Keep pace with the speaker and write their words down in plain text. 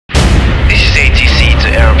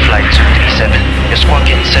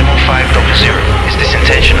7500. Is this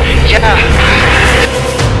intentional? Yeah.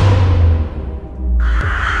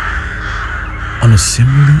 On a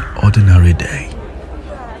seemingly ordinary day,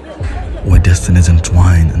 where destinies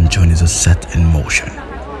entwine and journeys are set in motion,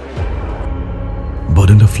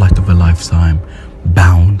 boarding the flight of a lifetime,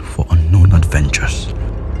 bound for unknown adventures.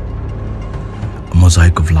 A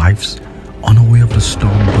mosaic of lives on a way of the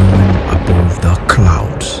storm brewing above the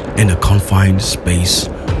clouds in the confined space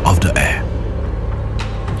of the air.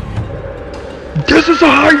 This is a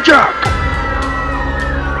hijack!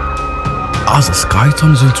 As the sky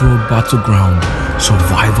turns into a battleground,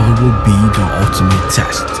 survival will be the ultimate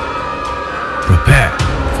test. Prepare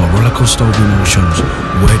for a roller coaster of emotions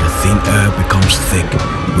where the thin air becomes thick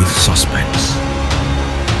with suspense.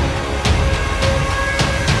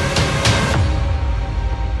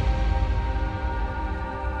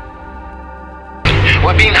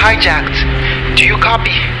 We're being hijacked. Do you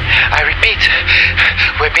copy? I repeat,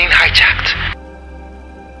 we're being hijacked.